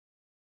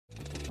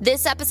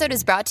This episode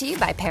is brought to you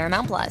by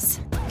Paramount Plus.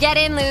 Get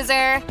in,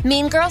 loser!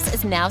 Mean Girls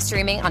is now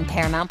streaming on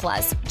Paramount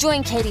Plus.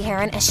 Join Katie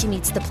Heron as she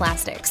meets the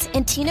plastics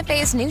in Tina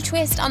Fey's new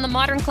twist on the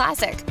modern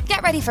classic.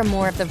 Get ready for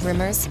more of the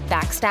rumors,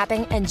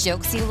 backstabbing, and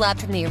jokes you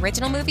loved from the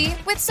original movie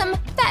with some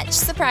fetch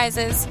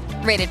surprises.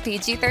 Rated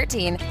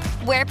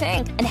PG-13. Wear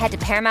pink and head to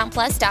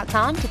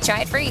ParamountPlus.com to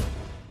try it free.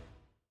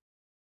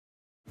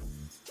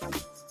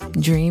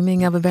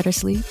 Dreaming of a better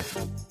sleep?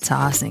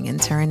 Tossing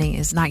and turning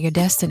is not your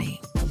destiny.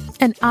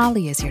 And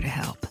Ollie is here to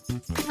help.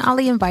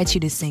 Ollie invites you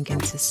to sink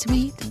into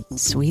sweet,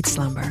 sweet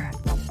slumber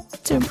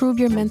to improve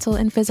your mental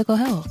and physical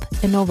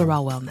health and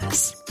overall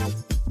wellness.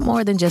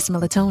 More than just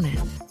melatonin,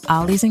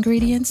 Ollie's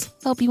ingredients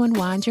help you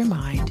unwind your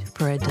mind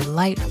for a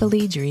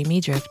delightfully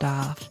dreamy drift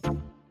off.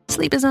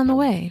 Sleep is on the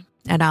way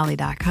at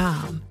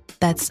Ollie.com.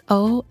 That's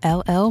OLLY.com.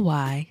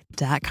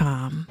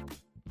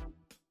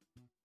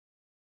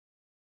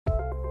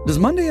 Does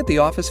Monday at the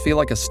office feel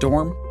like a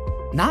storm?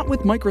 Not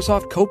with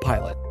Microsoft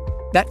Copilot.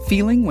 That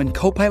feeling when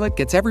Copilot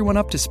gets everyone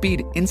up to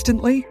speed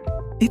instantly?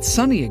 It's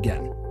sunny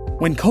again.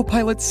 When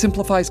Copilot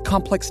simplifies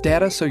complex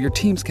data so your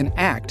teams can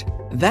act,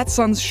 that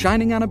sun's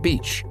shining on a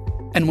beach.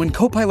 And when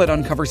Copilot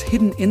uncovers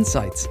hidden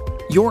insights,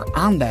 you're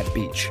on that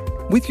beach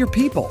with your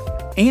people,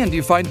 and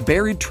you find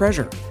buried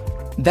treasure.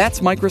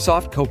 That's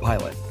Microsoft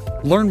Copilot.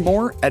 Learn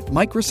more at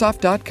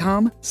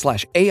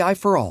Microsoft.com/AI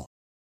for all.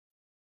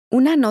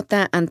 Una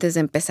nota antes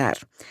de empezar.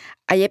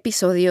 Hay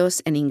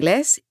episodios en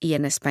inglés y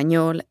en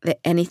español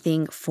de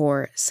Anything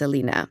for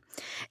Selena.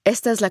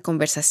 Esta es la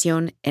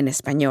conversación en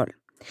español.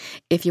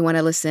 If you want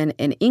to listen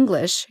in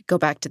English, go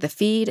back to the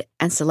feed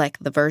and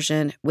select the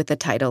version with the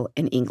title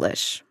in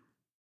English.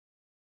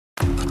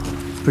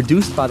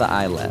 Produced by the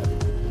iLab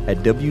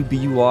at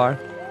WBUR,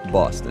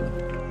 Boston.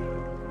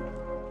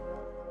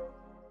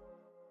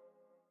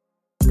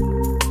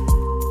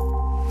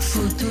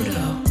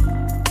 Futuro.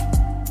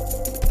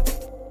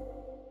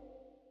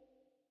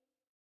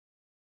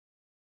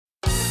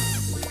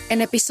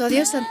 En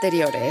episodios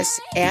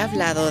anteriores he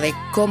hablado de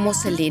cómo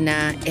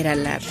Selena era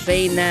la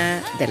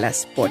reina de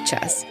las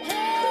pochas.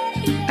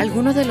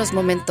 Algunos de los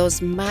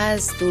momentos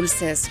más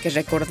dulces que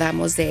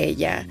recordamos de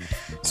ella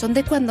son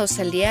de cuando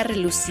salía a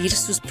relucir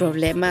sus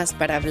problemas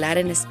para hablar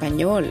en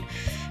español,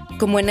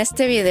 como en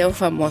este video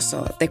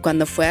famoso de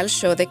cuando fue al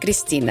show de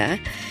Cristina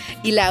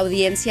y la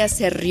audiencia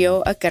se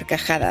rió a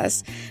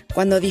carcajadas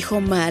cuando dijo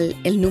mal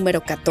el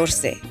número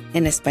 14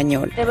 en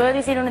español. Te voy a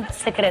decir un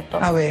secreto.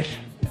 A ver.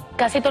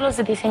 Casi todos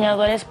los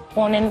diseñadores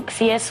ponen,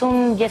 si es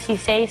un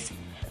 16,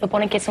 lo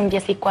ponen que es un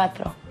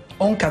 14.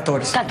 O un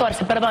 14.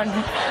 14, perdón.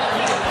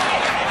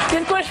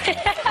 Disculpe.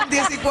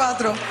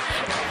 14.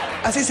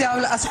 Así se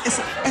habla.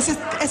 Ese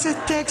es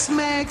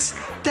Tex-Mex.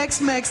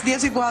 Tex-Mex,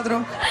 14.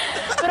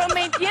 Pero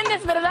me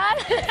entiendes, ¿verdad?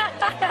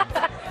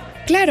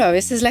 Claro, a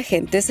veces la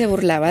gente se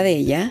burlaba de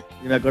ella.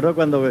 Y me acuerdo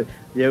cuando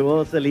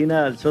llegó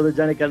Selena al show de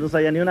Gianni Carlos, no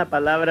sabía ni una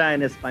palabra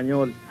en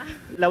español.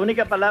 La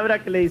única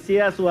palabra que le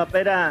decía a su papá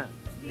era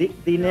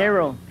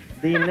dinero.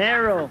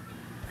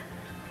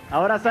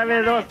 Ahora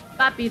sabe dos.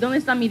 Papi, ¿dónde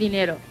está mi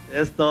dinero?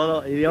 Es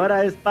todo. Y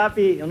ahora es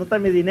papi, ¿dónde está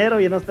mi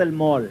dinero? Y no está el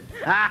mall.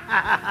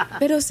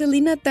 Pero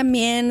Selena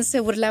también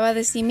se burlaba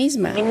de sí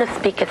misma. I don't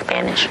speak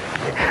Spanish.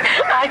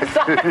 I'm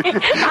sorry.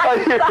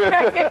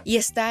 Y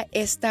está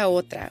esta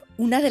otra,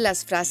 una de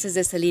las frases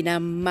de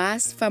Selena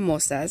más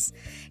famosas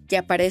que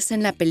aparece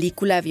en la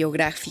película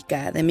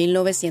biográfica de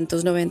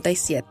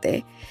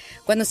 1997,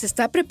 cuando se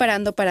está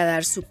preparando para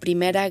dar su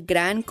primera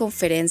gran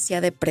conferencia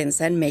de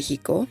prensa en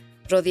México.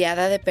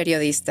 Rodeada de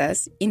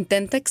periodistas,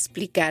 intenta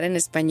explicar en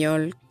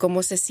español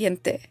cómo se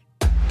siente.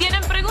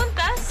 ¿Tienen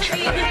preguntas? Sí,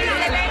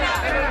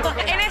 Selena.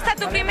 En esta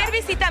tu primer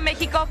visita a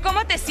México,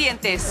 ¿cómo te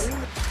sientes?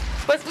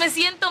 Pues me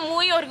siento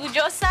muy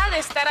orgullosa de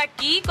estar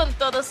aquí con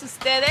todos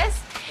ustedes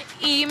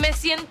y me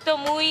siento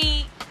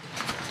muy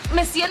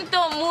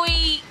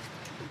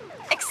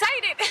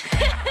excited.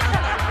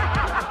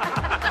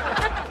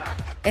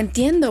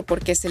 Entiendo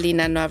por qué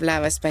Selena no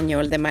hablaba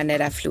español de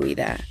manera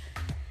fluida.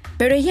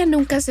 Pero ella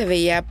nunca se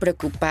veía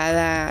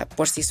preocupada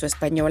por si su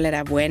español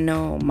era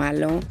bueno o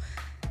malo.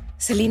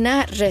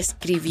 Selena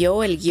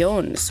reescribió el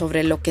guión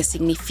sobre lo que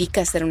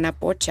significa ser una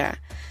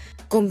pocha.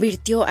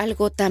 Convirtió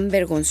algo tan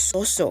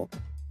vergonzoso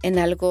en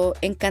algo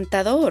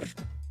encantador,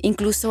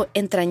 incluso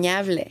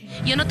entrañable.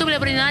 Yo no tuve la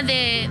oportunidad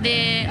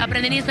de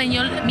aprender mi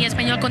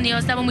español cuando yo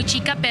estaba muy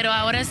chica, pero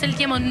ahora es el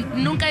tiempo.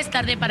 Nunca es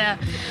tarde para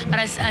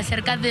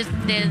acercar de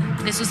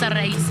sus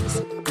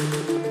raíces.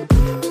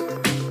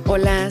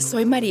 Hola,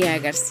 soy María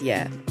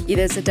García y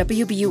desde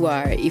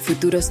WBUR y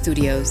Futuro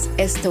Studios,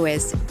 esto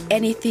es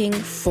Anything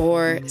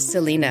for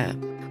Selena,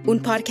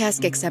 un podcast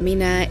que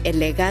examina el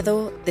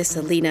legado de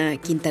Selena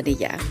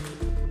Quintanilla.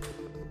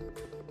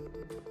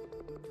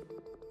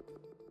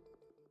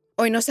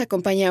 Hoy nos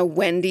acompaña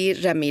Wendy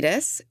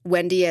Ramírez.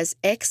 Wendy es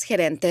ex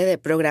gerente de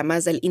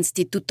programas del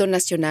Instituto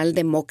Nacional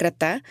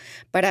Demócrata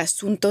para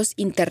Asuntos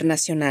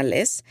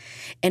Internacionales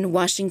en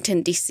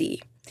Washington, D.C.,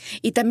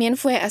 y también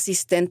fue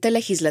asistente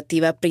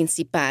legislativa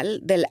principal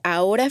del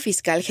ahora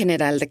fiscal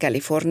general de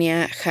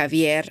California,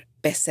 Javier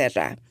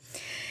Becerra.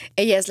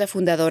 Ella es la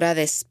fundadora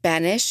de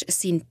Spanish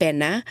Sin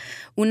Pena,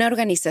 una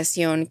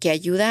organización que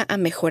ayuda a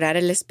mejorar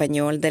el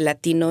español de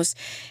latinos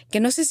que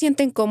no se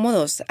sienten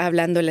cómodos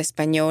hablando el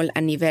español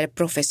a nivel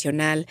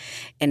profesional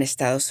en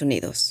Estados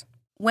Unidos.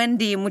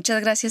 Wendy,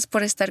 muchas gracias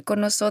por estar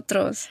con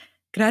nosotros.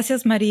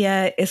 Gracias,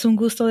 María. Es un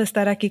gusto de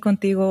estar aquí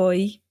contigo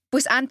hoy.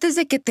 Pues antes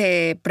de que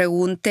te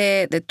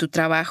pregunte de tu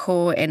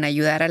trabajo en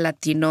ayudar a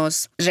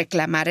latinos a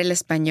reclamar el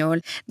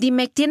español,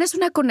 dime, ¿tienes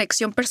una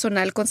conexión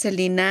personal con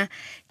Selena?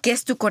 ¿Qué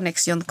es tu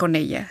conexión con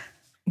ella?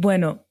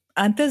 Bueno,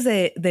 antes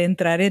de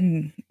entrar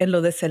en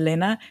lo de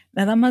Selena,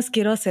 nada más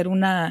quiero hacer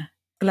una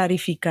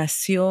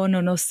clarificación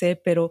o no sé,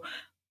 pero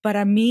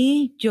para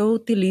mí yo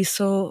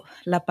utilizo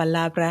la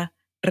palabra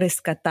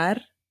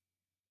rescatar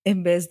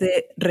en vez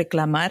de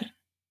reclamar,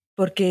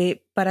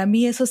 porque para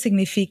mí eso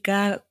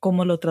significa,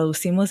 como lo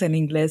traducimos en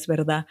inglés,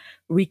 ¿verdad?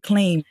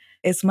 Reclaim.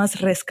 Es más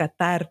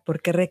rescatar,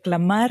 porque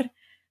reclamar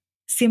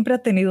siempre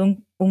ha tenido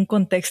un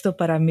contexto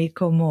para mí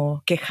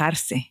como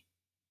quejarse.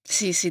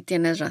 Sí,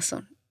 tienes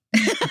razón.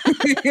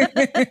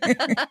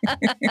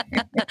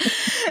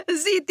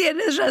 Sí,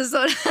 tienes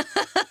razón.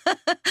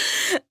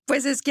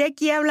 Pues es que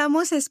aquí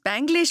hablamos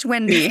Spanglish,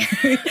 Wendy.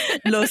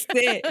 Lo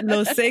sé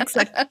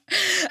exacto.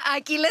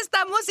 Aquí le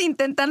estamos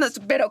intentando,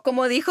 pero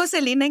como dijo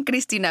Selena en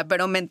Cristina,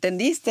 pero me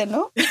entendiste,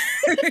 ¿no?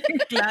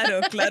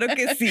 Claro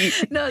que sí.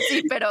 No,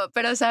 sí,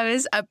 pero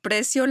sabes,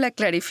 aprecio la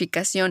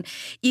clarificación.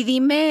 Y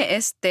dime,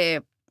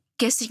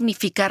 ¿qué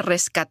significa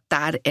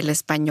rescatar el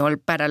español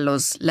para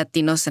los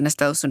latinos en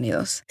Estados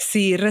Unidos?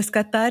 Sí,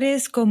 rescatar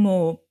es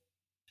como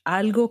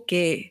algo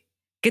que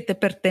te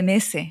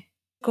pertenece,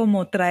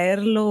 como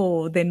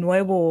traerlo de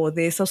nuevo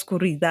de esa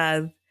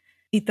oscuridad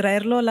y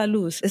traerlo a la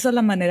luz. Esa es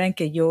la manera en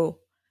que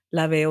yo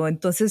la veo.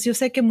 Entonces yo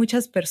sé que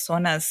muchas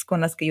personas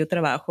con las que yo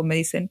trabajo me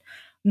dicen,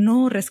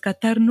 no,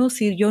 rescatar no,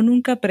 si yo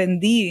nunca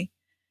aprendí,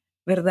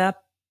 ¿verdad?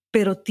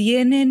 Pero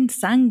tienen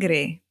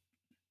sangre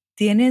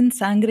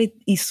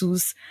y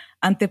sus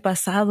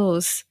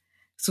antepasados,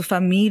 su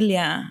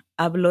familia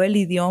habló el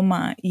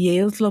idioma y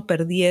ellos lo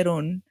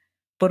perdieron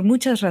por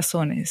muchas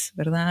razones,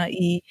 ¿verdad?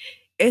 Y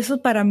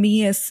eso para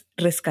mí es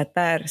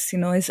rescatar,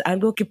 sino es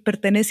algo que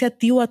pertenece a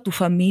ti o a tu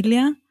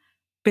familia,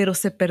 pero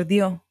se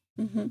perdió.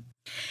 Uh-huh.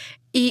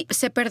 ¿Y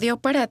se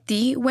perdió para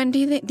ti,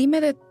 Wendy?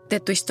 Dime de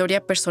tu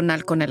historia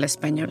personal con el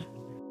español.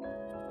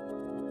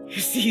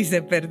 Sí,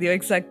 se perdió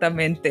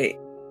exactamente.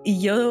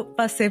 Y yo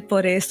pasé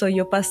por eso,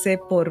 yo pasé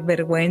por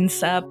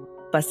vergüenza,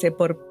 pasé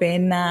por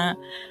pena,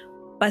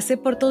 pasé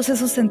por todos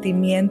esos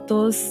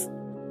sentimientos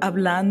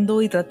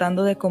hablando y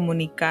tratando de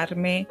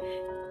comunicarme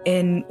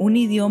en un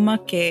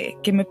idioma que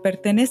me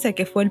pertenece,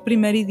 que fue el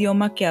primer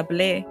idioma que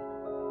hablé.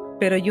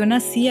 Pero yo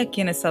nací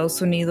aquí en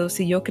Estados Unidos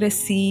y yo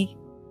crecí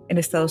en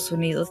Estados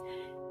Unidos.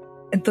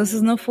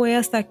 Entonces no fue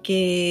hasta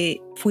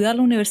que fui a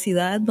la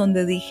universidad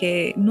donde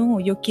dije, no,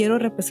 yo quiero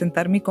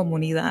representar mi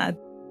comunidad.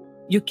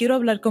 Yo quiero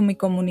hablar con mi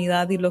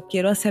comunidad y lo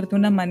quiero hacer de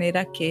una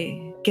manera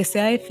que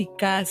sea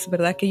eficaz,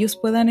 ¿verdad? Que ellos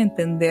puedan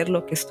entender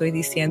lo que estoy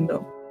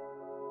diciendo.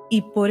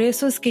 Y por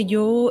eso es que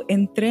yo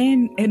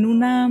entré en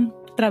una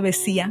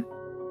travesía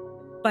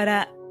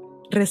para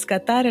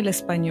rescatar el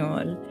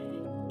español.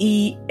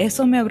 Y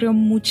eso me abrió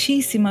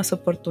muchísimas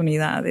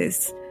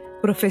oportunidades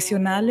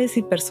profesionales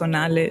y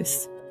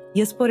personales.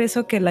 Y es por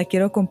eso que la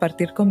quiero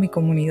compartir con mi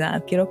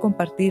comunidad. Quiero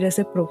compartir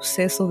ese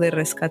proceso de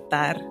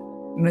rescatar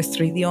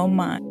nuestro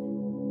idioma.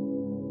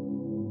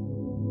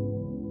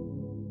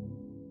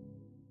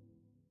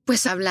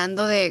 Pues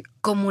hablando de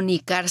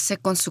comunicarse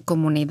con su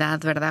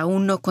comunidad, ¿verdad?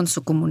 Uno con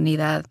su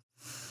comunidad.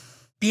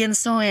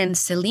 Pienso en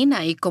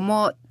Selena y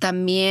cómo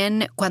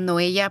también cuando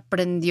ella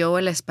aprendió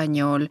el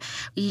español,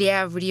 le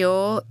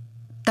abrió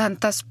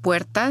tantas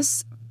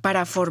puertas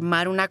para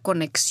formar una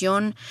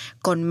conexión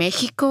con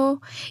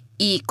México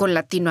y con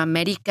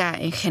Latinoamérica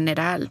en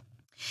general.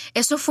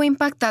 ¿Eso fue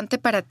impactante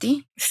para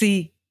ti?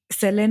 Sí,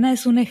 Selena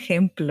es un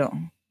ejemplo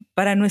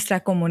para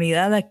nuestra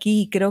comunidad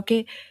aquí y creo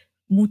que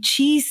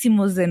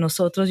muchísimos de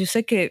nosotros, yo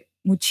sé que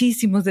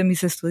muchísimos de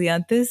mis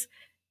estudiantes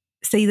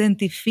se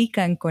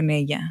identifican con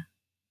ella.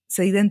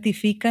 Se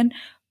identifican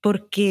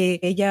porque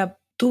ella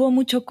tuvo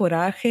mucho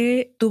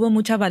coraje, tuvo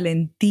mucha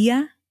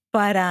valentía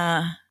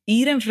para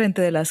ir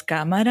enfrente de las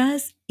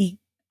cámaras y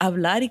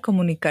hablar y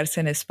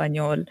comunicarse en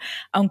español.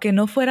 Aunque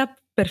no fuera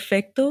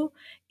perfecto,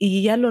 y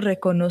ella lo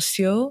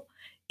reconoció.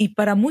 Y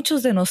para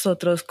muchos de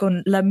nosotros,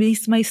 con la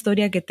misma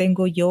historia que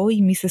tengo yo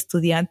y mis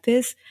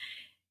estudiantes,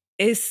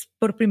 es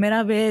por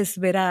primera vez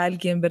ver a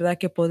alguien, ¿verdad?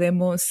 Que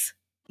podemos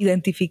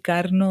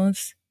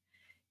identificarnos,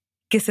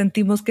 que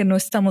sentimos que no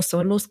estamos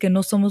solos, que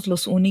no somos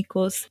los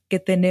únicos, que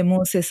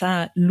tenemos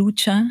esa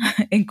lucha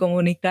en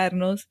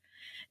comunicarnos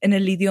en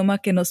el idioma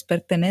que nos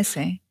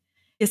pertenece.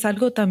 Es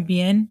algo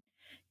también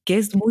que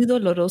es muy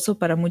doloroso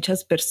para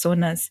muchas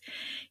personas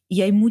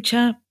y hay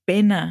mucha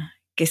pena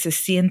que se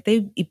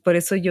siente y por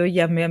eso yo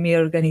llamé a mi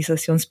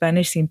organización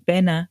Spanish Sin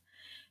Pena.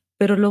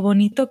 Pero lo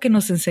bonito que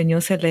nos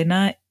enseñó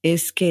Selena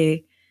es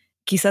que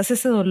quizás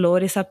ese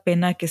dolor, esa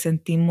pena que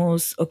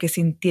sentimos o que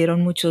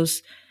sintieron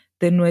muchos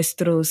de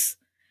nuestros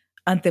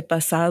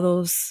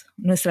antepasados,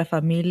 nuestra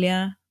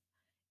familia,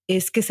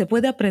 es que se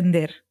puede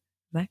aprender,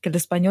 ¿verdad? Que el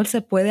español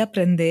se puede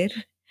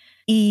aprender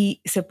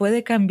y se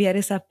puede cambiar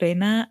esa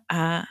pena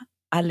a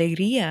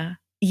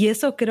alegría. Y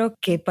eso creo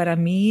que para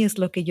mí es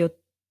lo que yo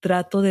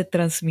trato de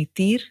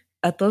transmitir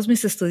a todos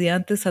mis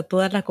estudiantes, a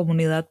toda la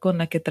comunidad con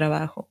la que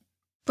trabajo.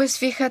 Pues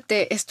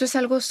fíjate, esto es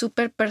algo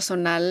súper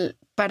personal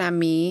para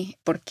mí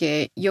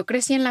porque yo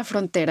crecí en la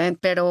frontera,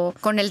 pero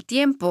con el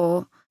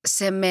tiempo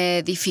se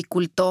me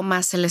dificultó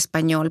más el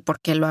español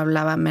porque lo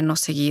hablaba menos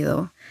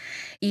seguido.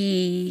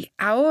 Y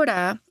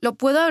ahora lo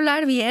puedo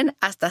hablar bien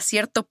hasta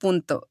cierto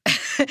punto.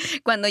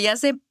 Cuando ya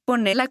se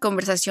pone la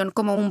conversación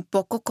como un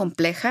poco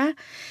compleja,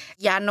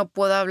 ya no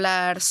puedo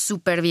hablar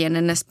súper bien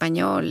en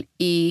español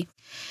y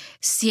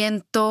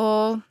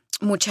siento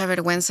mucha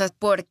vergüenza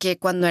porque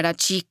cuando era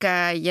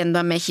chica yendo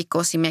a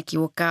México, si me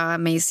equivocaba,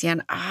 me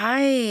decían,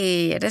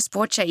 ay, eres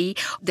pocha. Y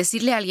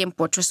decirle a alguien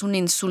pocho es un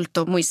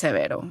insulto muy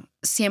severo.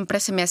 Siempre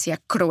se me hacía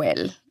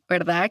cruel,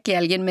 ¿verdad? Que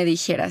alguien me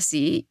dijera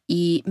así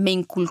y me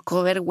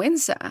inculcó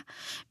vergüenza.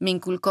 Me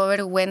inculcó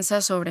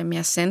vergüenza sobre mi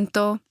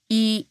acento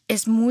y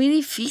es muy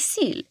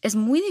difícil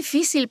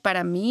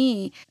para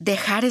mí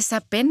dejar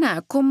esa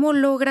pena. ¿Cómo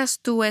logras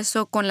tú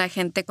eso con la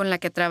gente con la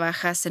que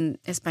trabajas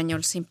en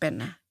español sin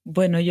pena?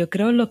 Bueno, yo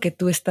creo lo que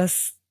tú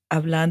estás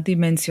hablando y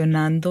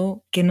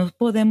mencionando, que no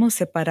podemos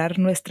separar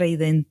nuestra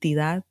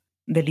identidad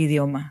del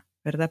idioma,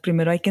 ¿verdad?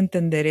 Primero hay que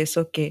entender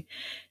eso, que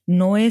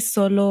no es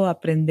solo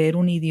aprender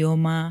un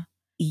idioma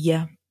y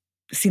ya,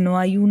 sino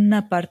hay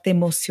una parte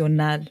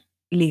emocional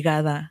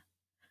ligada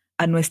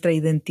a nuestra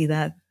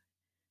identidad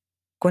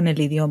con el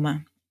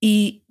idioma.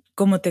 Y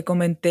como te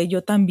comenté,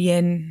 yo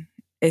también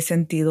he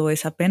sentido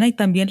esa pena y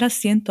también la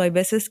siento. Hay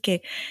veces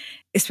que,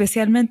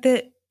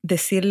 especialmente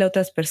decirle a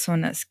otras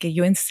personas que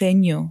yo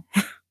enseño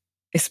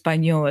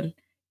español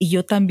y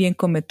yo también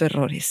cometo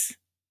errores,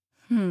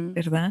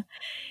 ¿verdad?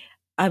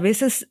 A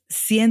veces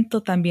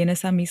siento también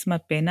esa misma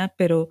pena,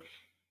 pero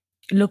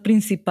lo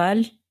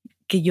principal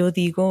que yo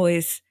digo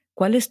es,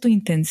 ¿cuál es tu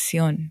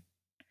intención?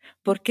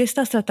 ¿Por qué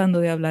estás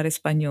tratando de hablar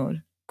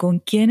español? ¿Con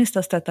quién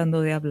estás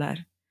tratando de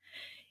hablar?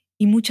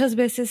 Y muchas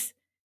veces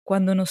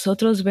cuando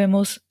nosotros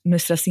vemos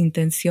nuestras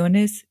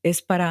intenciones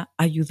es para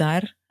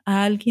ayudar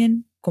a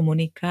alguien,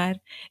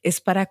 comunicar, es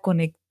para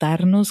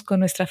conectarnos con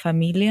nuestra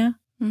familia,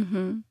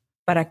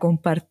 para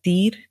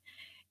compartir.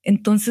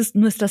 Entonces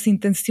nuestras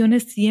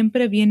intenciones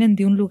siempre vienen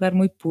de un lugar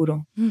muy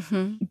puro.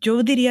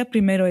 Yo diría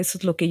primero, eso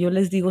es lo que yo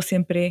les digo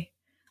siempre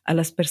a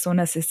las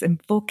personas, es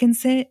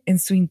enfóquense en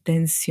su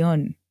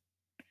intención,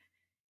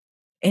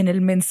 en el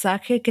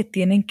mensaje que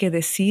tienen que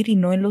decir y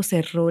no en los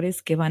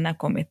errores que van a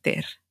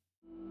cometer.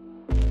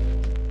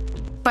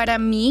 Para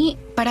mí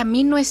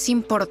no es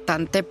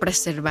importante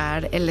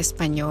preservar el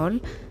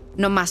español,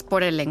 no más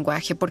por el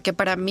lenguaje, porque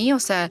para mí, o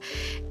sea,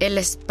 el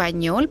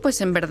español,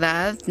 pues en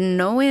verdad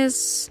no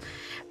es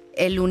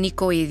el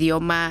único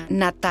idioma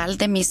natal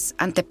de mis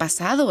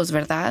antepasados,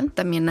 ¿verdad?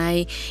 También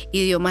hay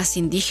idiomas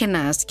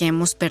indígenas que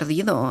hemos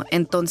perdido.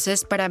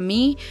 Entonces, para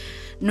mí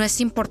no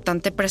es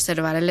importante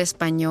preservar el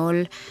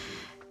español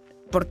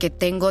porque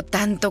tengo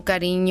tanto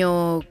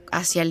cariño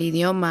hacia el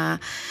idioma.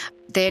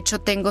 De hecho,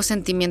 tengo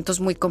sentimientos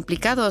muy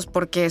complicados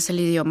porque es el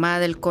idioma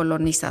del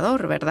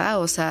colonizador, ¿verdad?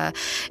 O sea,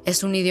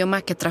 es un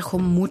idioma que trajo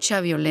mucha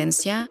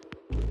violencia.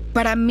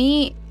 Para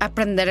mí,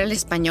 aprender el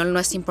español no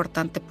es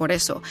importante por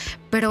eso,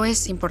 pero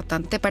es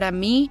importante para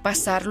mí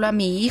pasarlo a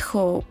mi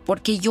hijo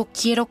porque yo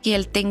quiero que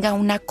él tenga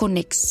una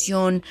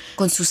conexión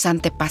con sus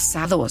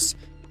antepasados.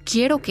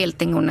 Quiero que él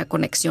tenga una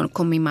conexión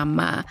con mi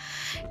mamá,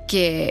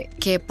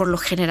 que por lo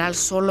general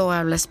solo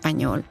habla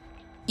español.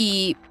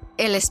 Y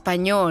el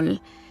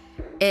español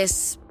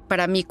es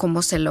para mí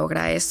cómo se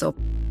logra eso.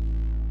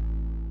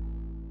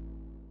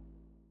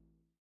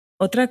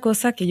 Otra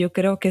cosa que yo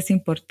creo que es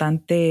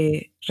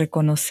importante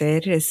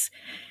reconocer es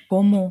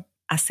cómo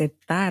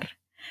aceptar.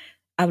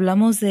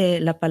 Hablamos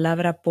de la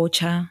palabra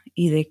pocha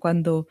y de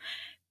cuando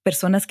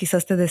personas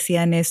quizás te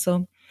decían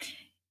eso.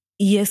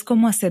 Y es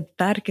como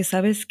aceptar que,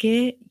 ¿sabes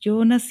qué?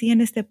 Yo nací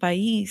en este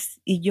país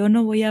y yo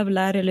no voy a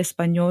hablar el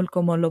español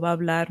como lo va a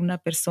hablar una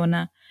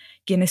persona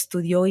quien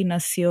estudió y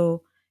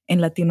nació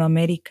en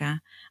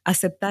Latinoamérica.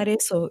 Aceptar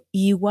eso.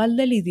 Y igual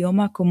del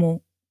idioma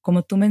como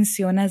tú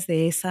mencionas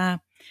de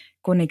esa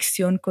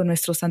conexión con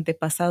nuestros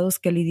antepasados,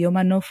 que el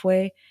idioma no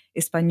fue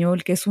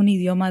español, que es un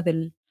idioma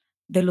de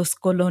los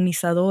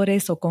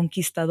colonizadores o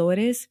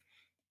conquistadores.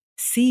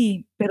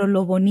 Sí, pero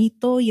lo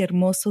bonito y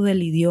hermoso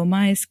del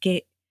idioma es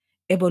que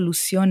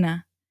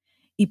evoluciona.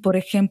 Y, por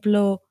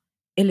ejemplo,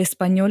 el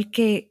español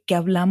que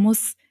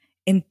hablamos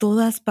en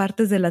todas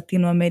partes de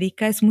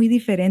Latinoamérica es muy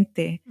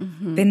diferente.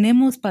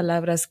 Tenemos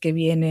palabras que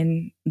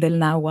vienen del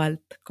náhuatl,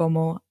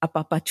 como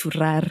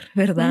apapachurrar,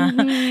 ¿verdad?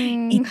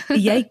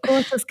 Y hay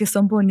cosas que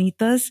son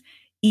bonitas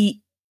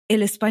y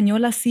el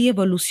español así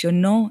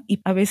evolucionó. Y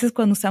a veces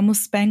cuando usamos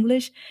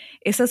Spanglish,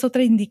 esa es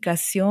otra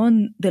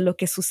indicación de lo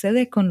que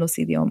sucede con los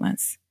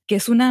idiomas, que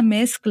es una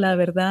mezcla,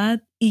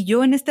 ¿verdad? Y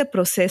yo en este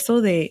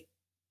proceso de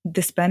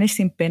Spanish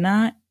sin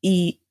pena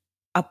y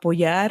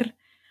apoyar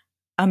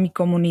a mi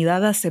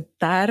comunidad a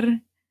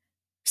aceptar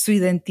su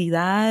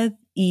identidad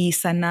y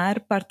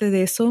sanar parte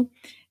de eso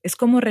es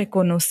como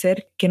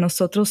reconocer que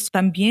nosotros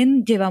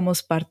también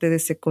llevamos parte de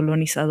ese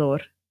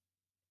colonizador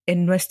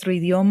en nuestro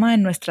idioma,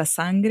 en nuestra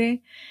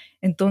sangre.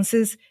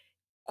 Entonces,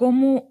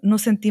 ¿cómo no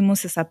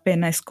sentimos esa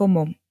pena? Es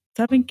como,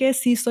 ¿saben qué?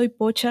 Sí, soy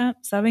pocha.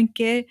 ¿Saben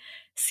qué?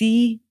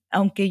 Sí,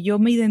 aunque yo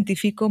me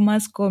identifico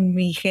más con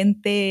mi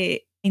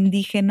gente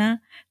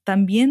indígena,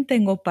 también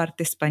tengo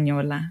parte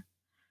española.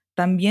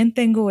 También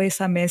tengo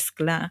esa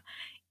mezcla.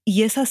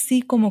 Y es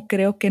así como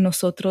creo que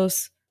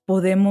nosotros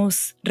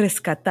podemos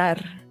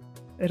rescatar,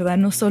 ¿verdad?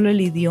 No solo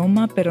el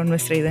idioma, pero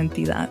nuestra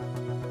identidad.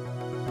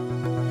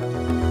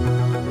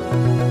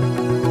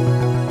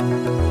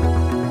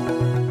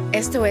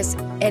 Esto es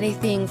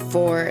Anything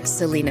for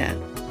Selena.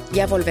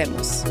 Ya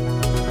volvemos.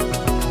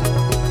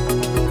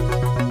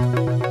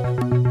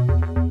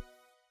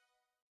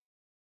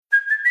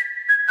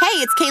 Hey,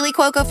 it's Kaylee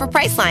Cuoco for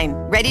Priceline.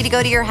 Ready to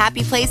go to your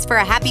happy place for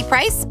a happy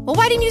price? Well,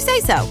 why didn't you say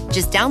so?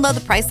 Just download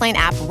the Priceline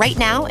app right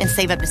now and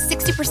save up to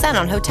 60%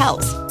 on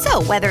hotels.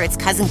 So whether it's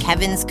Cousin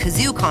Kevin's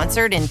Kazoo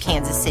Concert in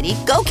Kansas City,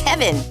 go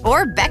Kevin,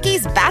 or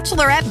Becky's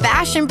Bachelorette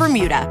Bash in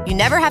Bermuda, you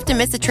never have to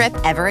miss a trip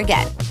ever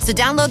again. So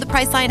download the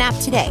Priceline app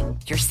today.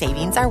 Your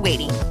savings are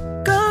waiting.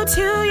 Go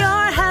to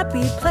your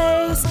happy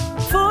place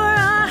for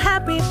a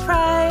happy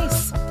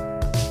price.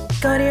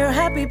 Go to your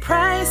happy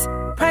price,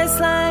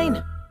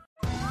 Priceline.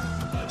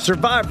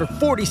 Survivor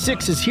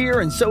 46 is here,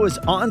 and so is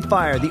On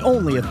Fire, the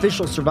only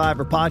official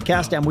Survivor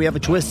podcast, and we have a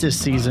twist this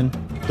season.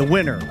 The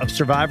winner of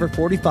Survivor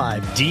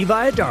 45, Dee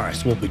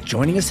Valladares, will be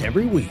joining us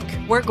every week.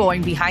 We're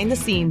going behind the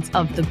scenes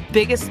of the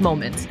biggest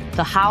moments,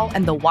 the how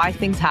and the why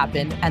things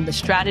happen, and the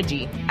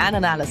strategy and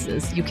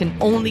analysis you can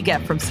only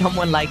get from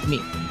someone like me,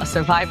 a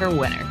Survivor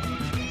winner.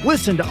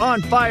 Listen to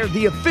On Fire,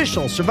 the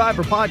official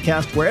Survivor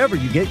podcast, wherever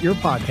you get your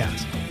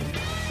podcast.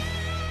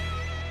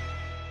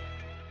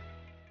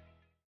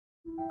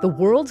 The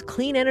world's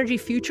clean energy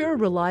future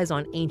relies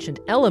on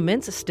ancient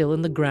elements still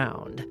in the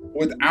ground.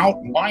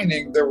 Without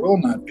mining, there will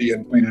not be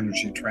a clean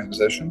energy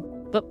transition.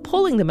 But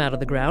pulling them out of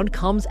the ground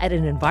comes at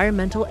an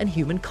environmental and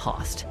human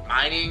cost.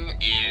 Mining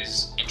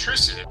is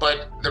intrusive,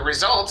 but the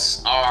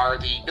results are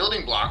the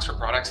building blocks for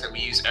products that we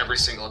use every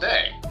single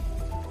day.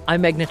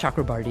 I'm Meghna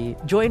Chakrabarty.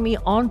 Join me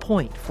on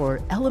Point for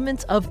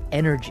Elements of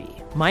Energy,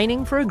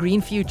 Mining for a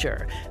Green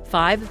Future.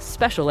 5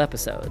 special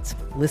episodes.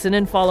 Listen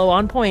and follow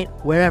On Point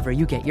wherever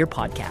you get your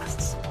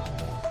podcasts.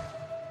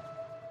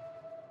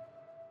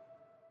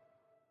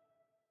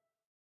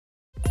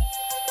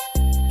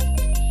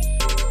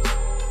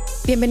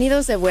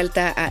 Bienvenidos de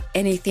vuelta a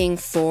Anything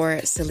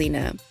for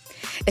Selena.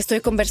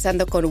 Estoy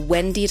conversando con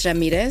Wendy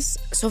Ramírez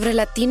sobre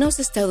latinos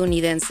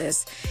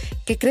estadounidenses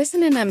que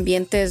crecen en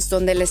ambientes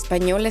donde el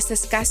español es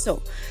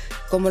escaso,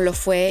 como lo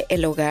fue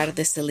el hogar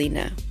de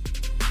Selena.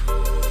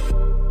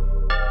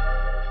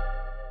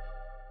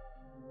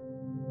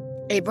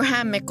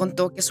 Abraham me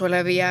contó que solo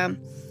había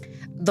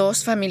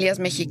 2 familias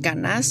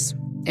mexicanas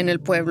en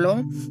el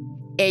pueblo,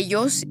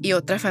 ellos y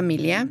otra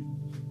familia.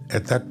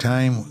 At that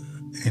time,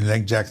 in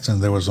Lake Jackson,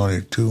 there was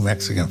only 2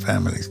 Mexican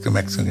families, 2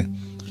 Mexican.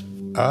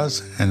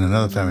 Us and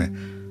another family.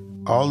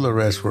 All the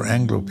rest were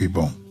Anglo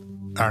people.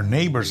 Our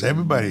neighbors,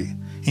 everybody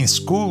in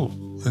school,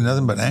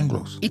 nothing but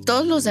Anglos. Y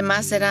todos los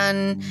demás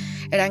eran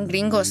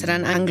gringos,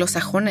 eran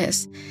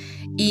anglosajones.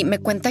 Y me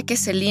cuenta que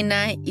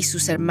Selena y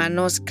sus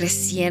hermanos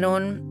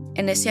crecieron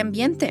en ese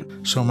ambiente.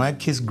 So my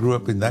kids grew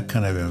up in that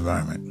kind of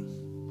environment.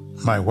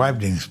 My wife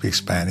didn't speak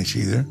Spanish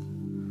either.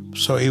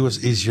 So it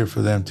was easier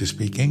for them to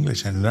speak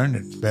English and learn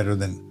it better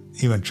than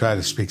even try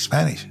to speak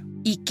Spanish.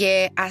 Y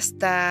que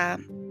hasta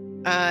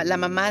la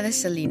mamá de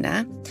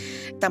Selena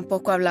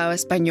tampoco hablaba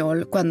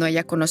español cuando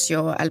ella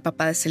conoció al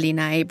papá de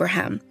Selena,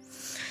 Abraham.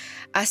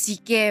 Así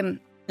que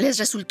les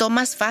resultó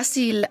más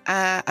fácil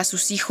a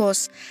sus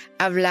hijos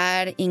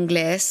hablar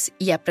inglés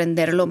y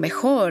aprenderlo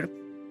mejor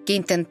que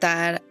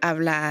intentar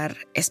hablar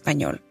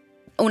español.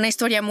 Una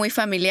historia muy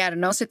familiar,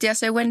 ¿no se te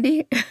hace,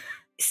 Wendy?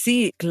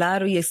 Sí,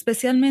 claro, y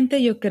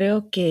especialmente yo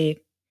creo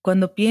que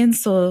cuando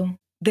pienso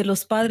de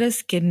los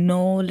padres que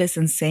no les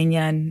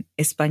enseñan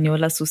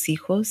español a sus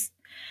hijos,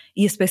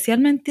 y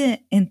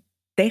especialmente en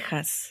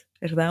Texas,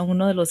 ¿verdad?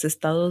 Uno de los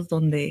estados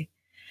donde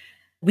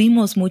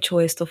vimos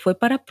mucho esto fue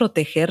para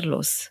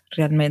protegerlos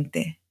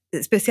realmente,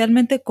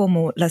 especialmente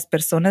como las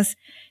personas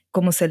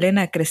como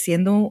Selena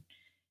creciendo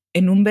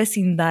en un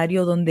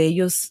vecindario donde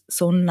ellos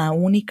son la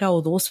única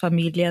o 2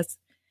 familias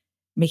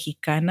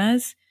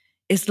mexicanas,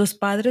 es los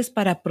padres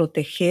para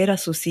proteger a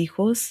sus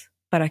hijos,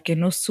 para que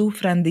no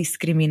sufran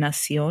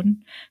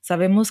discriminación.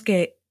 Sabemos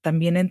que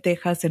también en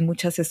Texas, en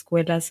muchas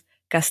escuelas,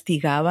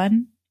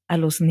 castigaban a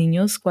los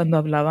niños cuando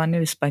hablaban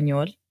el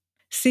español.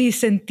 Sí,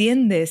 se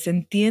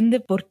entiende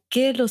por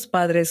qué los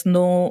padres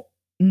no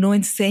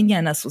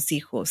enseñan a sus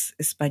hijos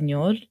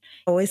español.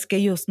 O es que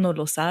ellos no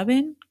lo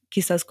saben,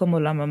 quizás como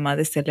la mamá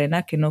de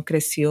Selena, que no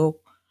creció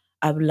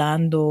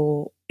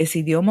hablando ese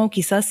idioma, o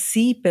quizás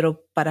sí,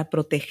 pero para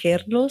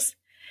protegerlos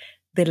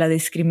de la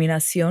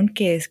discriminación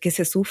que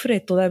se sufre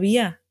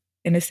todavía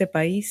en este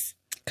país.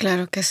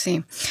 Claro que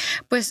sí.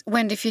 Pues,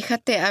 Wendy,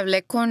 fíjate,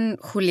 hablé con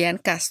Julián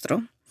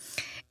Castro.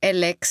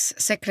 el ex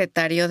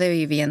secretario de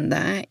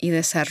Vivienda y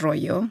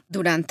Desarrollo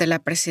durante la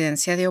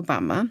presidencia de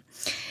Obama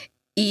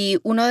y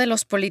uno de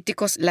los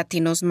políticos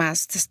latinos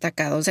más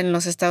destacados en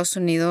los Estados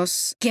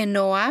Unidos que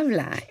no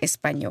habla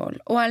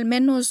español, o al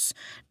menos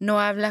no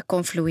habla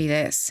con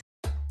fluidez.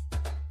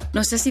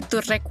 No sé si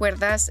tú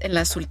recuerdas en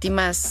las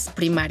últimas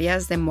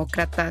primarias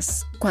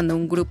demócratas cuando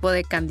un grupo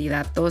de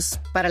candidatos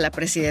para la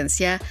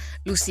presidencia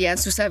lucían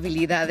sus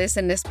habilidades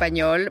en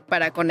español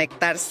para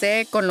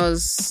conectarse con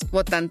los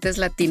votantes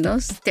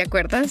latinos. ¿Te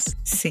acuerdas?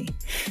 Sí.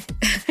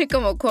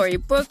 Como Cory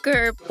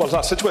Booker. Pues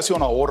la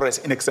situación ahora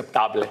es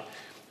inaceptable.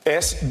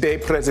 Este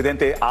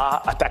presidente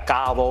ha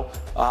atacado,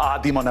 ha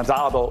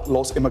demonizado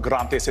los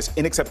inmigrantes. Es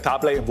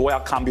inaceptable. Voy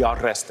a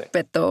cambiar este.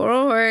 Beto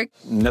O'Rourke.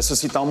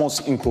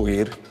 Necesitamos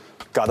incluir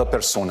cada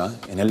persona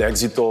en el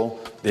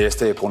éxito de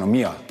esta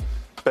economía.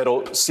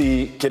 Pero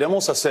si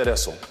queremos hacer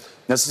eso,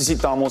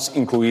 necesitamos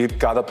incluir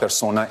cada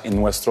persona en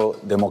nuestra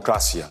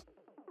democracia.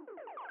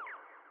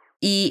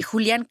 Y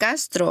Julián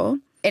Castro,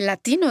 el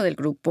latino del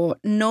grupo,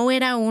 no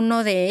era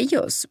uno de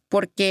ellos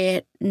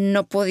porque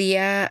no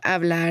podía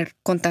hablar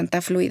con tanta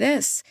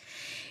fluidez.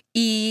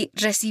 Y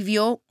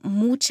recibió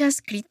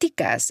muchas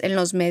críticas en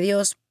los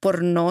medios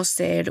por no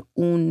ser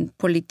un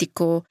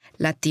político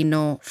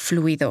latino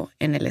fluido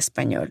en el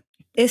español.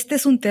 Este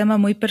es un tema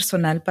muy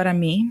personal para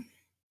mí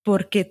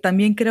porque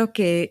también creo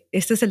que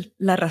esta es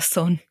la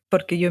razón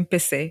por que yo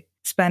empecé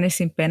Spanish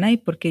sin pena y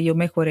porque yo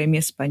mejoré mi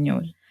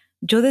español.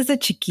 Yo desde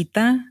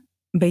chiquita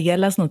veía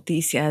las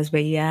noticias,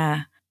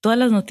 veía todas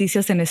las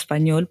noticias en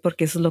español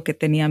porque eso es lo que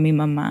tenía mi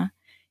mamá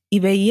y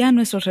veía a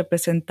nuestros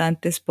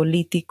representantes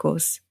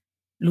políticos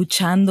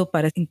luchando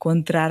para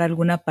encontrar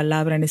alguna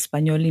palabra en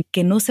español y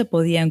que no se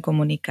podían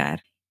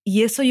comunicar.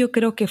 Y eso yo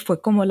creo que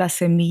fue como la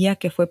semilla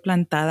que fue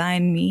plantada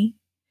en mí,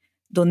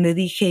 donde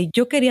dije,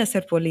 yo quería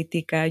hacer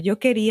política, yo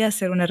quería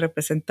ser una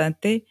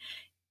representante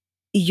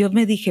y yo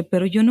me dije,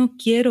 pero yo no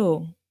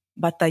quiero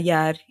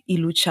batallar y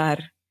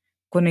luchar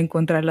con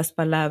encontrar las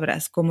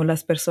palabras como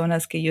las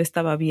personas que yo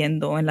estaba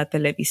viendo en la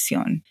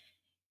televisión.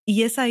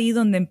 Y es ahí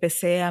donde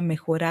empecé a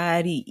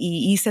mejorar y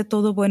hice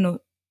todo.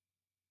 Bueno,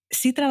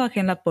 sí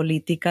trabajé en la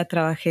política,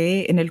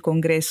 trabajé en el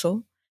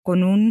Congreso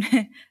con un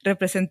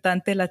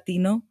representante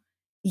latino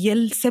y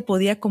él se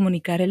podía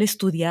comunicar, él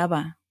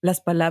estudiaba las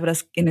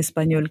palabras en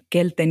español que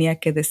él tenía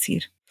que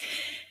decir.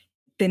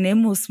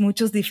 Tenemos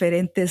muchos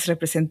diferentes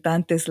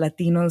representantes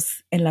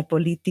latinos en la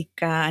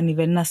política a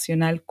nivel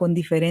nacional con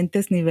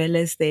diferentes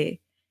niveles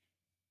de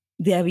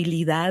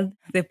habilidad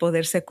de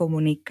poderse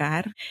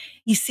comunicar.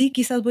 Y sí,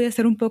 quizás voy a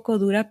ser un poco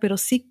dura, pero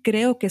sí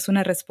creo que es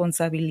una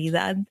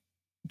responsabilidad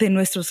de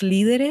nuestros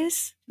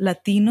líderes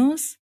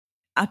latinos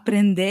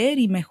aprender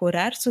y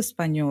mejorar su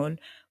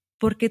español,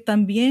 porque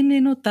también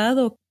he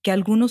notado que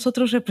algunos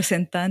otros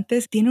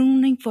representantes tienen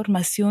una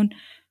información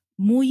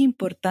muy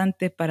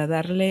importante para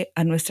darle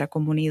a nuestra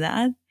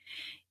comunidad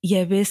y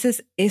a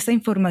veces esa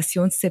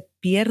información se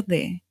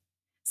pierde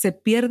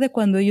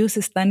cuando ellos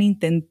están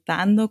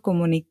intentando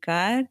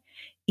comunicar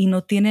y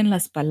no tienen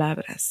las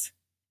palabras.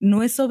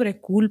 No es sobre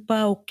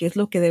culpa o qué es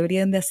lo que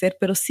deberían de hacer,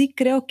 pero sí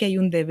creo que hay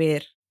un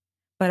deber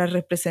para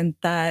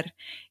representar,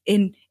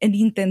 en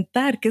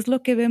intentar, que es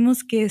lo que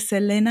vemos que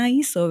Selena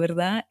hizo,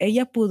 ¿verdad?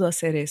 Ella pudo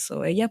hacer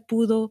eso, ella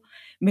pudo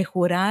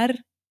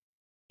mejorar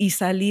y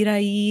salir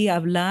ahí a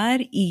hablar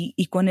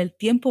y con el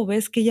tiempo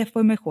ves que ella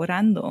fue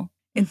mejorando.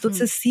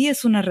 Entonces sí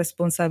es una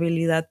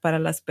responsabilidad para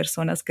las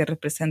personas que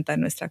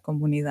representan nuestra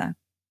comunidad.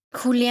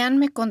 Julián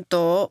me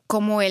contó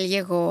cómo él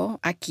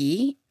llegó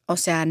aquí, o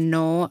sea,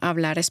 no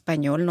hablar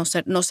español,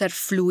 no ser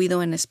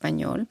fluido en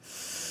español.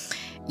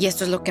 Y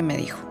esto es lo que me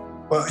dijo.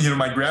 Well,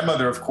 my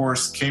grandmother, of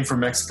course, came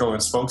from Mexico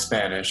and spoke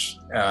Spanish.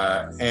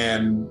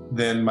 And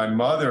then my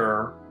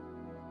mother,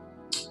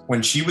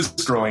 when she was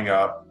growing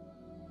up,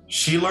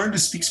 she learned to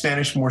speak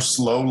Spanish more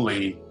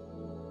slowly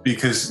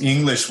because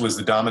English was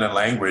the dominant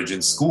language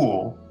in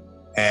school.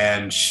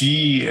 And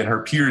she and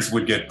her peers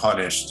would get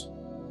punished,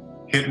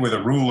 hit with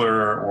a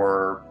ruler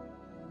or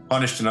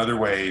punished in other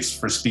ways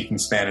for speaking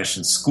Spanish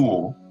in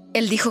school.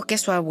 Él dijo que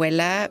su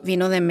abuela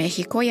vino de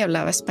México y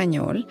hablaba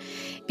español.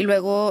 Y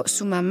luego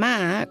su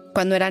mamá,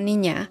 cuando era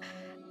niña,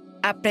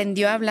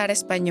 aprendió a hablar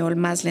español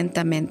más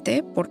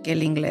lentamente porque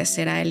el inglés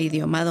era el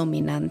idioma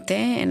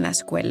dominante en la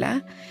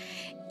escuela.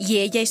 Y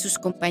ella y sus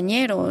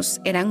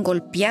compañeros eran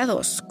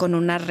golpeados con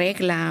una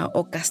regla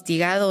o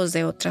castigados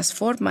de otras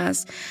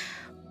formas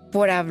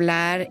por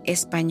hablar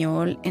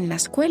español en la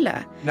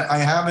escuela. I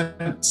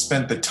haven't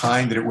spent the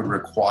time that it would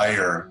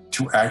require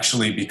to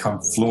actually become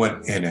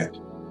fluent in it.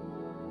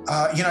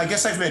 I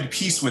guess I've made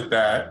peace with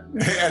that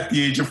at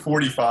the age of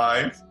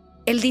 45.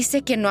 Él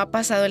dice que no ha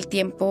pasado el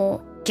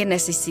tiempo que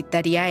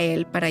necesitaría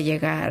él para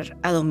llegar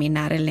a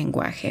dominar el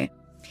lenguaje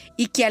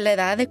y que a la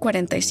edad de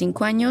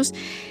 45 años,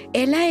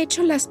 él ha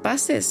hecho las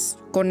paces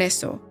con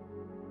eso.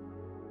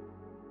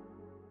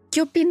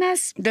 ¿Qué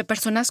opinas de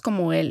personas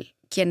como él,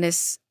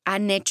 quienes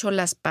han hecho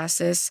las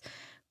paces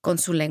con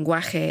su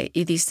lenguaje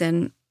y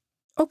dicen,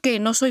 ok,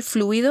 no soy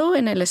fluido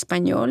en el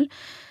español,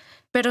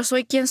 pero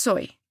soy quien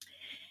soy?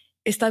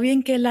 está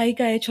bien que él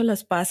haya hecho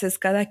las paces,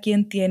 cada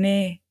quien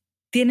tienen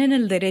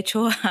el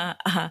derecho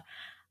a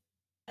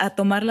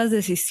tomar las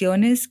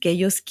decisiones que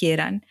ellos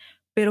quieran,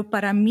 pero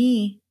para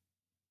mí,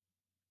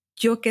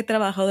 yo que he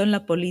trabajado en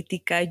la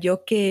política,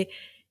 yo que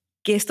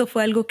esto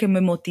fue algo que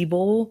me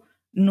motivó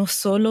no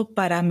solo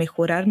para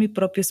mejorar mi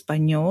propio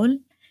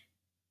español,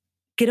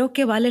 creo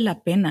que vale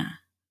la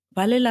pena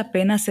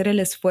hacer el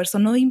esfuerzo,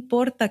 no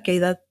importa qué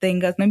edad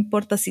tengas, no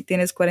importa si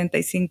tienes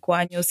 45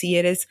 años, si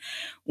eres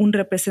un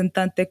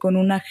representante con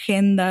una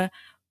agenda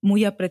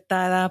muy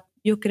apretada.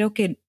 Yo creo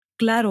que,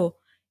 claro,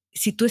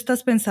 si tú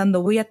estás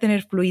pensando voy a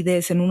tener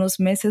fluidez en unos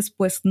meses,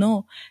 pues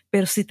no,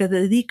 pero si te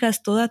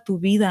dedicas toda tu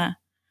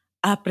vida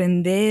a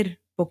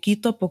aprender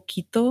poquito a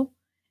poquito,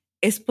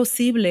 es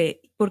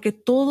posible, porque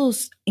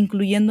todos,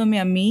 incluyéndome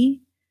a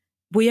mí,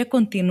 voy a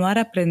continuar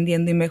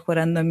aprendiendo y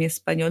mejorando mi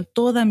español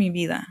toda mi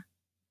vida.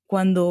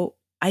 Cuando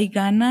hay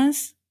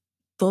ganas,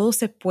 todo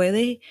se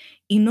puede,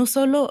 y no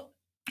solo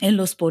en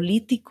los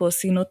políticos,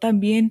 sino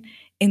también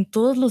en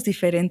todos los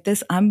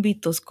diferentes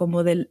ámbitos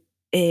como del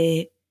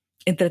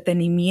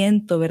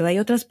entretenimiento, ¿verdad? Hay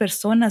otras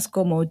personas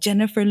como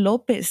Jennifer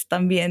López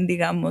también,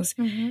 digamos,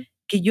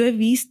 que yo he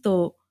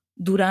visto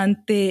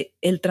durante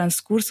el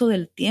transcurso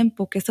del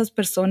tiempo que estas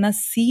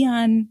personas sí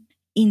han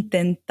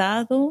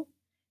intentado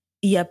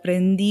y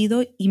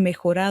aprendido y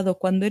mejorado.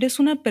 Cuando eres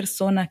una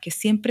persona que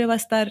siempre va a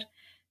estar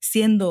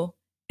siendo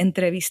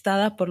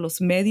entrevistada por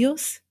los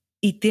medios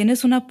y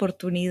tienes una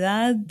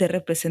oportunidad de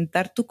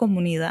representar tu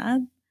comunidad,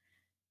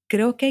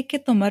 creo que hay que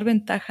tomar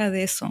ventaja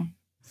de eso.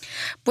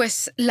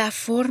 Pues la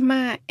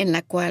forma en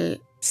la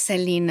cual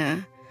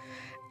Selena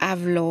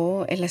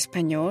habló el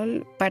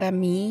español, para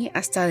mí,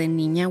 hasta de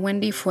niña,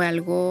 Wendy, fue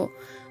algo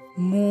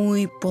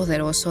muy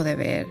poderoso de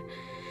ver,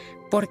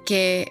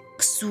 porque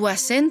su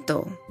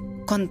acento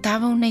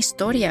contaba una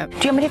historia. Do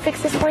you want me to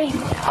fix this for you?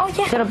 Oh,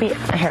 yeah. It'll be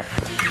here.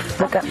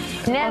 Look up.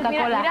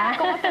 Mira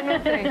cómo se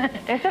nutre.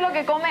 Esto es lo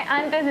que come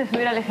antes de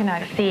subir al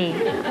escenario. Sí.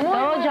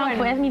 Todo junk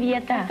food es mi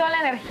dieta. Es toda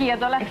la energía,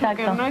 toda la azúcar.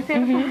 Exacto. ¿No es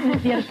cierto?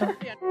 Es cierto.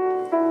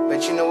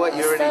 But you know what?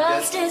 You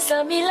already did. Estás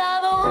a mi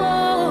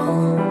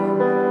lado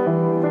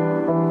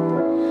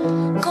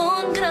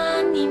con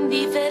gran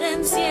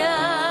indiferencia.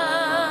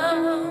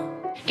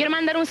 Quiero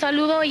mandar un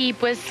saludo y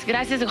pues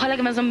gracias. Ojalá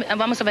que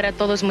vamos a ver a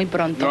todos muy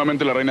pronto.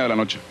 Nuevamente la reina de la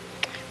noche.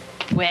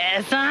 Pues,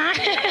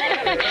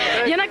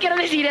 yo no quiero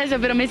decir eso,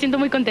 pero me siento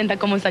muy contenta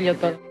cómo salió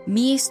todo.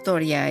 Mi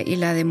historia y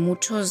la de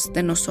muchos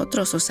de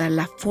nosotros, o sea,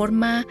 la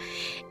forma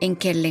en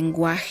que el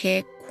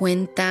lenguaje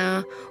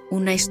cuenta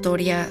una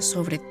historia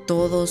sobre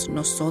todos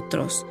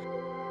nosotros.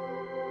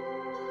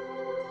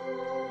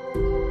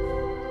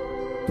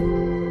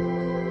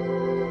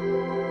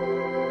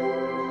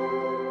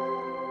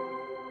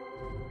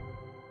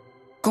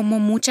 Como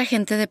mucha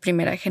gente de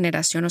primera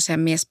generación, o sea,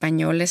 mi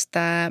español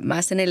está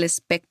más en el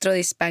espectro de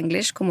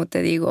Spanglish, como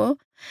te digo.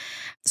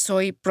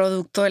 Soy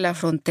producto de la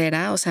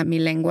frontera, o sea, mi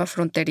lengua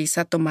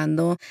fronteriza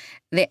tomando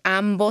de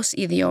ambos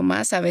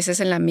idiomas, a veces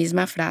en la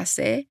misma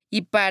frase.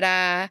 Y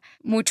para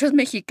muchos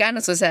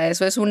mexicanos, o sea,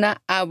 eso es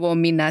una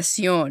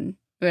abominación,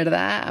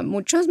 ¿verdad?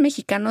 Muchos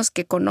mexicanos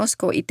que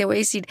conozco, y te voy a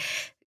decir,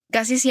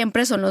 casi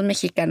siempre son los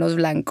mexicanos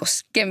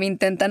blancos que me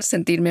intentan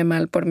sentirme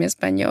mal por mi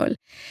español.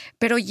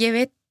 Pero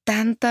llevé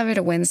tanta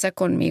vergüenza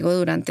conmigo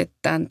durante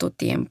tanto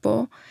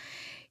tiempo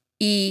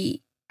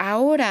y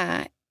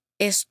ahora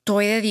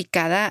estoy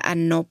dedicada a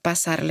no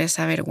pasarle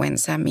esa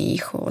vergüenza a mi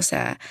hijo. O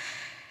sea,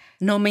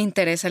 no me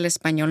interesa el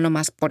español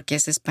nomás porque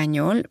es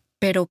español,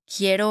 pero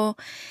quiero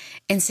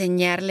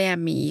enseñarle a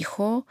mi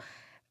hijo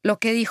lo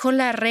que dijo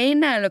la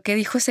reina, lo que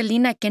dijo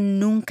Selena, que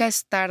nunca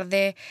es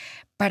tarde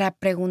para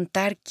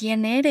preguntar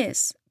quién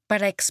eres,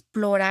 para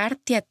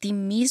explorarte a ti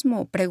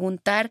mismo,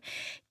 preguntar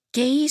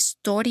qué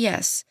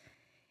historias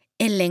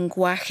el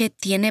lenguaje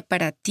tiene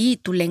para ti,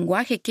 tu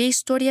lenguaje, qué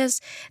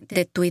historias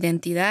de tu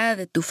identidad,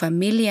 de tu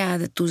familia,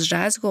 de tus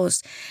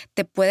rasgos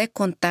te puede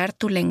contar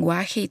tu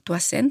lenguaje y tu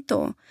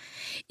acento.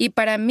 Y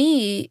para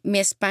mí, mi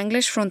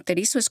Spanglish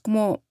fronterizo es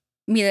como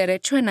mi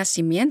derecho de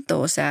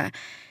nacimiento, o sea,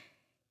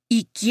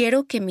 y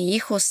quiero que mi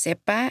hijo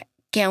sepa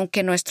que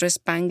aunque nuestro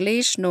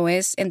Spanglish no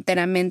es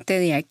enteramente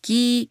de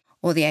aquí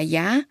o de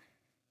allá,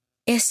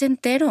 es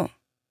entero.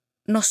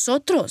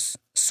 Nosotros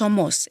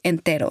somos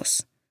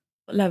enteros.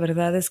 La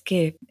verdad es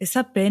que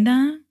esa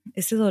pena,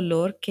 ese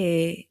dolor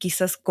que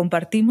quizás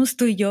compartimos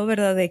tú y yo,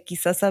 ¿verdad? De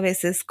quizás a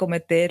veces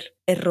cometer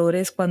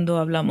errores cuando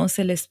hablamos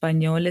el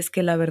español, es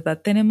que la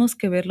verdad tenemos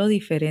que verlo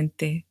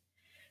diferente.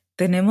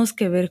 Tenemos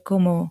que ver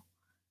cómo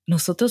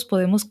nosotros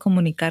podemos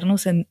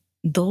comunicarnos en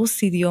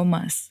 2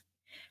 idiomas.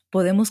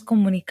 Podemos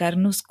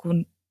comunicarnos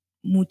con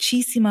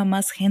muchísima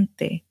más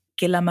gente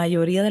que la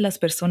mayoría de las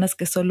personas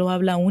que solo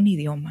habla un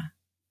idioma.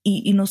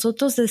 Y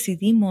nosotros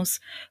decidimos,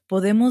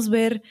 podemos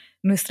ver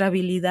nuestra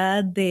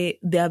habilidad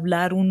de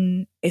hablar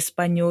un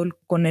español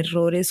con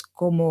errores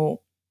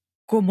como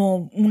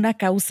una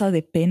causa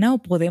de pena,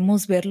 o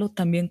podemos verlo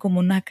también como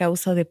una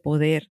causa de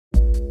poder,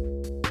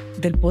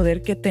 del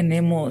poder que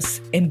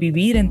tenemos en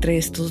vivir entre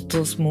estos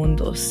 2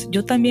 mundos.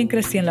 Yo también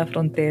crecí en la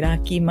frontera,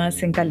 aquí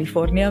más en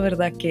California,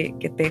 ¿verdad?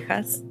 que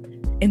Texas.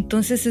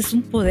 Entonces es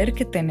un poder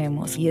que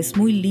tenemos y es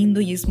muy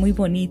lindo y es muy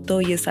bonito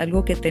y es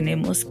algo que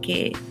tenemos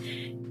que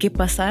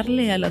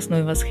pasarle a las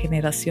nuevas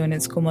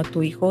generaciones como a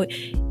tu hijo.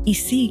 Y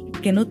sí,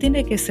 que no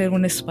tiene que ser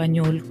un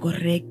español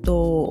correcto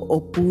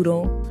o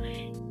puro.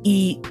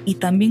 Y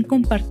también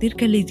compartir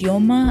que el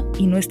idioma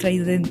y nuestra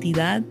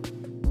identidad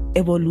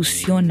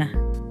evoluciona.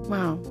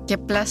 Wow, qué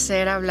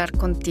placer hablar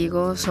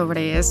contigo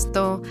sobre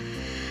esto.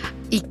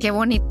 Y qué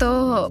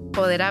bonito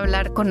poder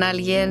hablar con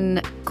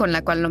alguien con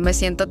la cual no me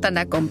siento tan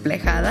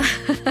acomplejada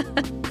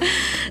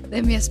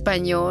de mi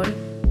español.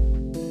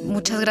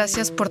 Muchas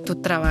gracias por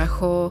tu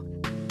trabajo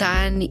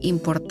tan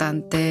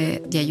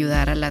importante de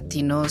ayudar a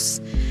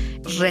latinos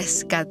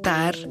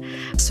rescatar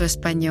su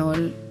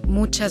español.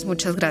 Muchas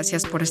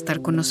gracias por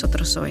estar con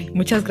nosotros hoy.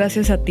 Muchas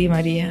gracias a ti,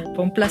 María.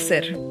 Fue un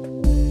placer.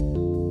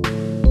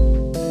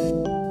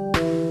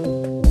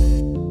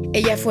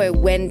 Ella fue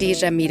Wendy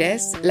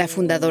Ramírez, la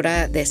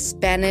fundadora de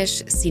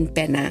Spanish Sin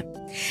Pena.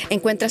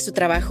 Encuentra su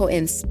trabajo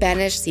en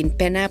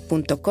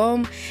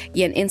SpanishSinPena.com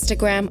y en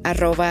Instagram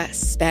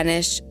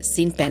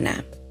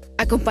 @SpanishSinPena.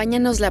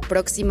 Acompáñanos la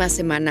próxima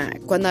semana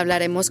cuando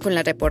hablaremos con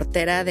la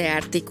reportera de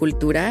arte y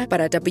cultura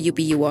para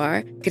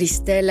WBUR,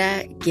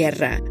 Cristela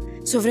Guerra,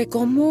 sobre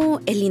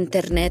cómo el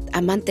Internet ha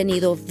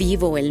mantenido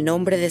vivo el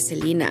nombre de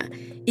Selena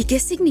y qué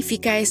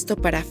significa esto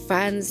para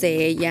fans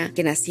de ella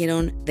que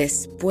nacieron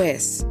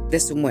después de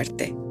su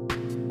muerte.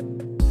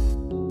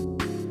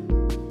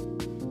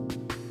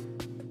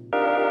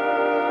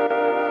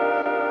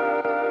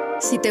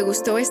 Si te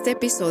gustó este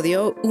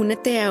episodio,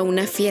 únete a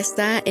una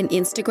fiesta en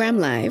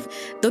Instagram Live,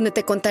 donde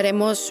te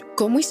contaremos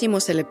cómo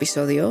hicimos el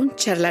episodio,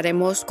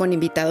 charlaremos con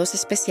invitados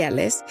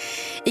especiales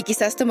y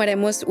quizás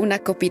tomaremos una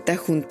copita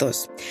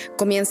juntos.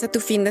 Comienza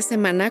tu fin de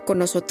semana con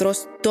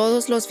nosotros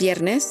todos los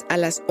viernes a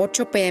las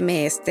 8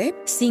 p.m. Este,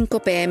 5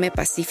 p.m.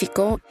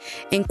 Pacífico.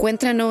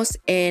 Encuéntranos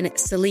en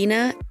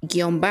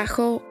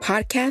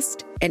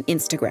Selena_podcast en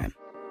Instagram.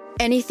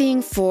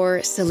 Anything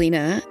for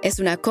Selena es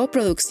una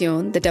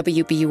coproducción de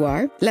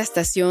WBUR, la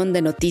estación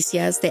de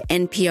noticias de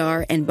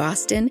NPR en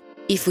Boston,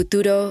 y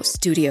Futuro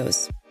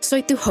Studios.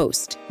 Soy tu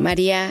host,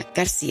 María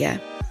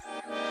García.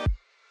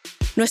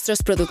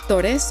 Nuestros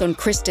productores son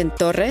Kristen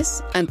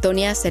Torres,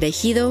 Antonia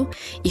Cerejido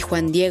y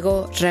Juan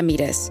Diego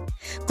Ramírez,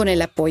 con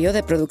el apoyo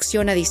de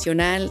producción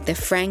adicional de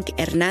Frank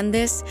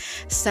Hernández,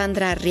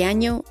 Sandra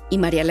Riaño y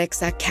María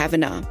Alexa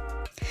Kavanaugh.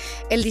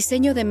 El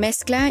diseño de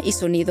mezcla y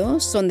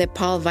sonido son de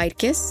Paul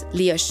Vaitkes,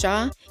 Leah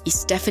Shaw y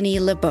Stephanie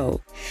LeBeau.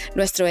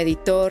 Nuestro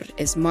editor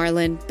es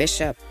Marlon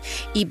Bishop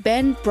y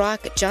Ben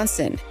Brock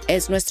Johnson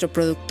es nuestro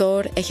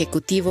productor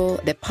ejecutivo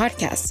de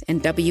podcast en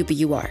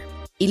WBUR.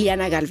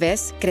 Ileana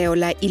Galvez creó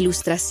la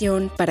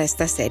ilustración para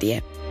esta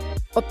serie.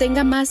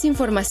 Obtenga más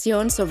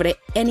información sobre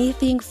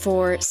Anything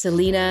for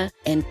Selena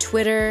en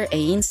Twitter e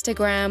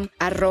Instagram,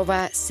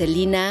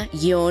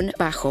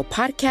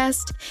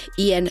 @Selena_podcast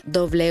y en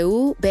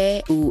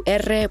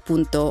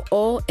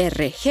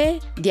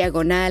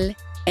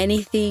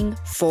wbur.org/Anything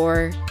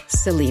for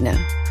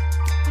Selena.